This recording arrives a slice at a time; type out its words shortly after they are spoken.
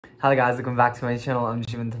Hello guys, welcome back to my channel. I'm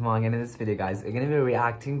Jeevan, and in this video guys, we're going to be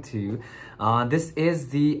reacting to this is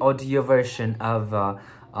the audio version of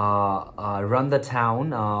Run the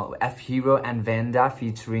Town, F.HERO and VannDa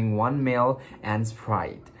featuring One Male and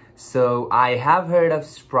Sprite. So I have heard of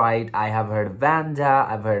Sprite, I have heard of VannDa,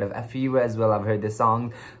 I've heard of F.HERO as well, I've heard the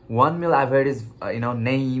song. One Male I've heard his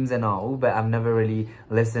names and all, but I've never really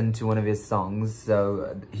listened to one of his songs.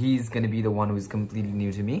 So he's gonna be the one who's completely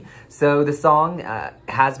new to me. So the song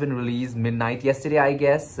has been released midnight yesterday, I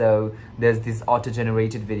guess. So there's this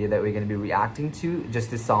auto-generated video that we're gonna be reacting to,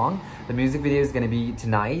 just this song. The music video is gonna be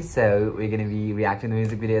tonight, so we're gonna be reacting to the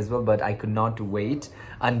music video as well, but I could not wait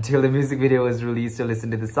until the music video was released to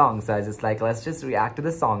listen to the song. So I was just like, let's just react to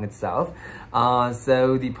the song itself.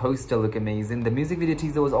 So the poster look amazing. The music video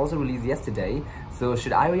teaser was also released yesterday, so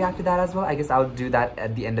should I react to that as well? I guess I'll do that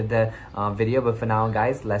at the end of the video, but for now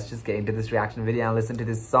guys, let's just get into this reaction video and listen to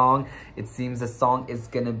this song. It seems the song is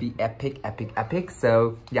gonna be epic.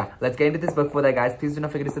 So yeah, let's get into this. But before that guys, please do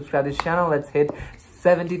not forget to subscribe to this channel. Let's hit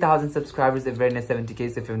 70,000 subscribers if we're in a 70k.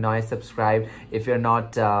 So if you're not subscribed, if you're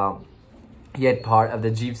not yet part of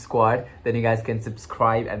the Jeev squad, then you guys can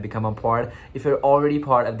subscribe and become a part. If you're already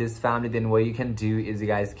part of this family, then what you can do is you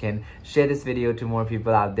guys can share this video to more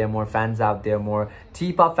people out there, more fans out there, more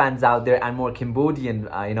T-pop fans out there, and more Cambodian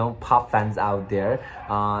pop fans out there.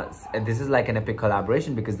 This is like an epic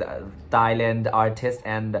collaboration because the Thailand artist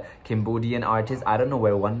and Cambodian artist, I don't know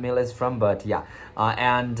where One Male is from, but yeah.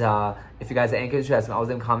 If you guys are encouraged to ask me, I was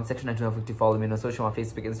in the comment section. And don't forget to follow me on social, on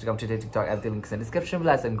Facebook, Instagram, Twitter, TikTok. I have the links in the description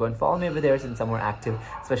below. So go and follow me over there since I'm more active,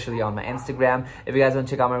 especially on my Instagram. If you guys want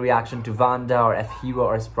to check out my reaction to VannDa or F.HERO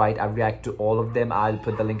or Sprite, I react to all of them. I'll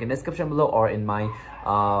put the link in the description below or in my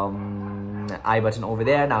I button over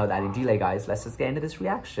there. Now without any delay guys, let's just get into this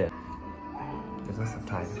reaction. There's no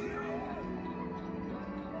subtitles.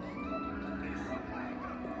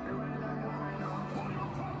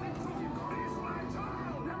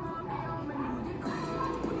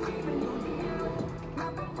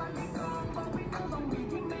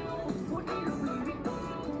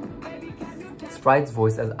 Sprite's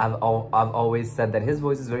voice, as I've always said, that his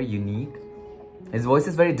voice is very unique. His voice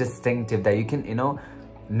is very distinctive, that you can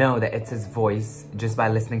know that it's his voice just by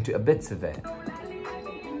listening to a bits of it.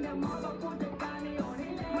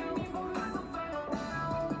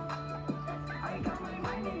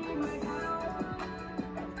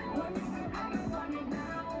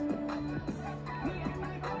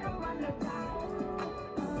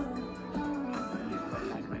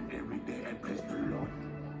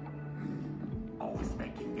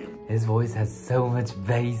 His voice has so much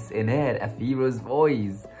bass in it. F.HERO's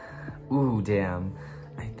voice. Ooh, damn.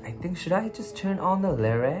 I think, should I just turn on the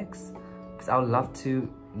lyrics? Because I would love to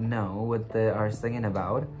know what they are singing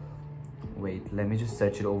about. Wait, let me just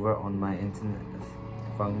search it over on my internet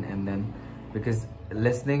phone, and then, because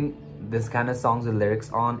listening this kind of songs with lyrics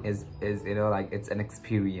on is like, it's an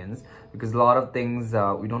experience, because a lot of things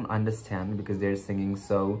we don't understand because they're singing.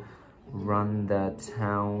 So Run the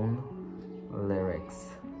Town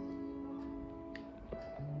lyrics.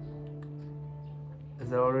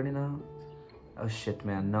 Is it already now? Oh shit,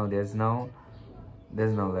 man. No, there's no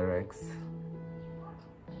lyrics.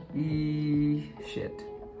 Shit.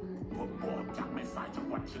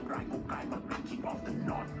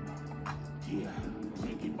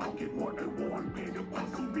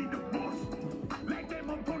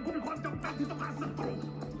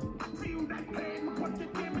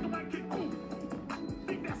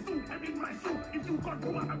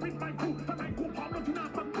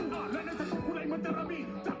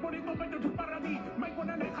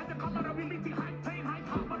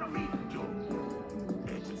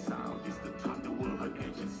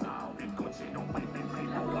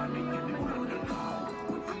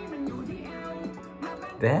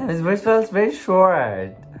 Damn, his verse felt very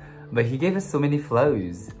short, but he gave us so many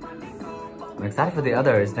flows. I'm excited for the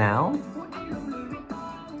others now.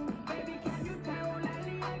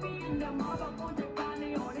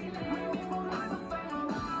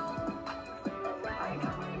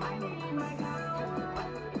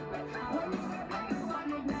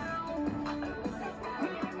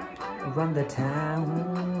 Run the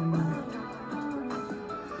town.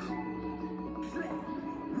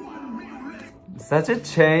 Such a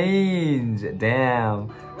change. Damn.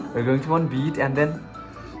 We're going to one beat and then...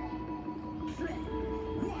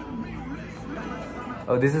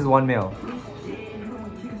 Oh, this is One Male.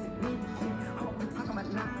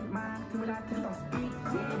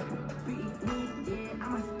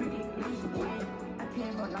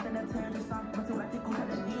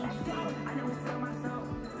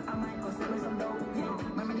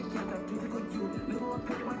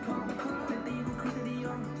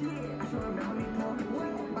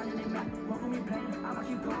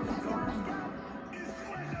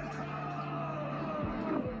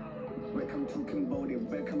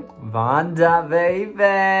 VannDa,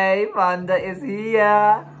 baby! VannDa is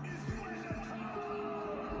here!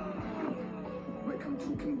 Welcome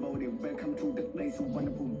to Cambodia, welcome to the place of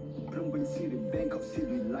wonderful. Phnom City, Bangkok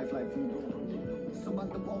City, life like food. So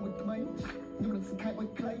about the ball with the mate, you look some kind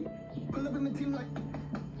of clay. Pull up in my team like,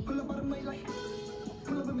 pull up out of my like,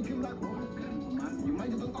 pull up in my team like, you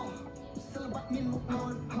might just go, sell about me and move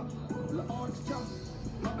on, huh? La on jump.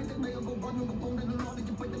 My bitch may go one, you go bone in the law, did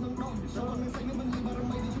you put them on? So I'm saying, never leave out of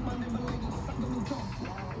my did you find them like something in top.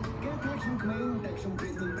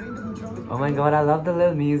 Oh my god, I love the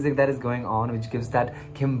little music that is going on, which gives that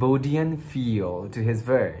Cambodian feel to his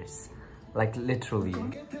verse. Like, literally.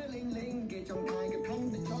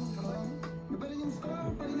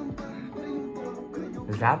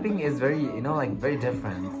 The rapping is very, you know, like, very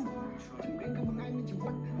different.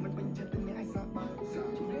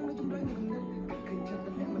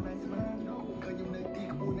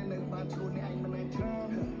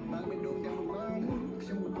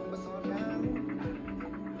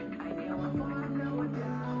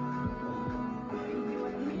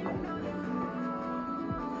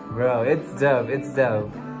 Bro, it's dope, it's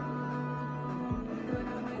dope.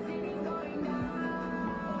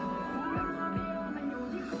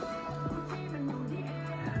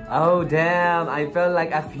 Oh damn, I felt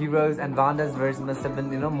like F.HERO's and VannDa's verse must have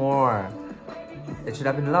been, you know, more. It should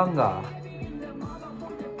have been longer.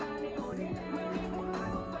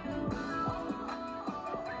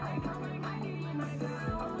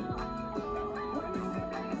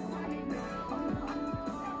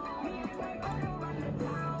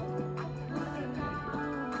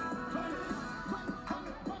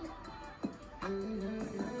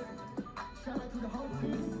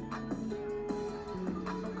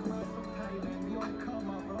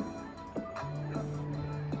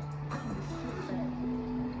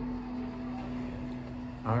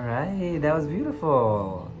 Alright, that was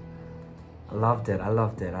beautiful. I loved it, I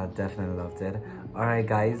loved it, I definitely loved it. Alright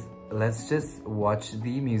guys, let's just watch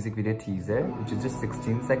the music video teaser, which is just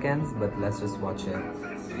 16 seconds, but let's just watch it.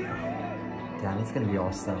 Damn, it's gonna be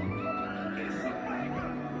awesome.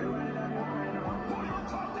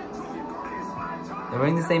 They're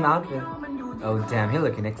wearing the same outfit. Oh damn, you're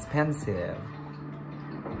looking expensive.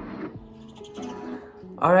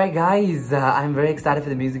 Alright guys, I'm very excited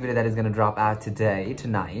for the music video that is gonna drop out tonight.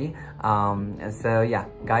 So yeah,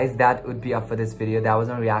 guys, that would be up for this video. That was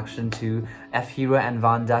my reaction to F.HERO and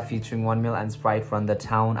VannDa featuring 1mil and SPRITE, Run the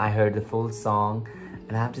Town. I heard the full song,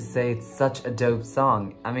 and I have to say, it's such a dope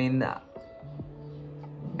song. I mean,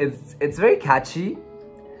 it's very catchy.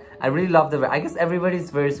 I really love the verse. I guess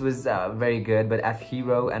everybody's verse was very good, but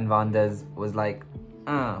F.HERO and VannDa's was like,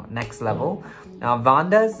 next level. Now,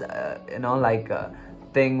 VannDa's, you know, like,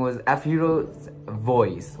 thing was F.HERO's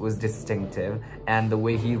voice was distinctive, and the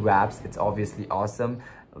way he raps, it's obviously awesome.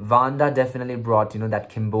 VannDa definitely brought, you know, that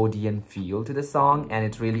Cambodian feel to the song, and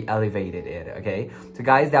it really elevated it. Okay, so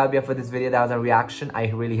guys, that would be it for this video. That was a reaction. I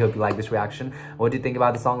really hope you like this reaction. What do you think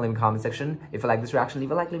about the song? Leave in the comment section. If you like this reaction,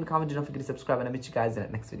 leave a like, leave a comment. Do not forget to subscribe, and I'll meet you guys in the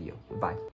next video. Bye.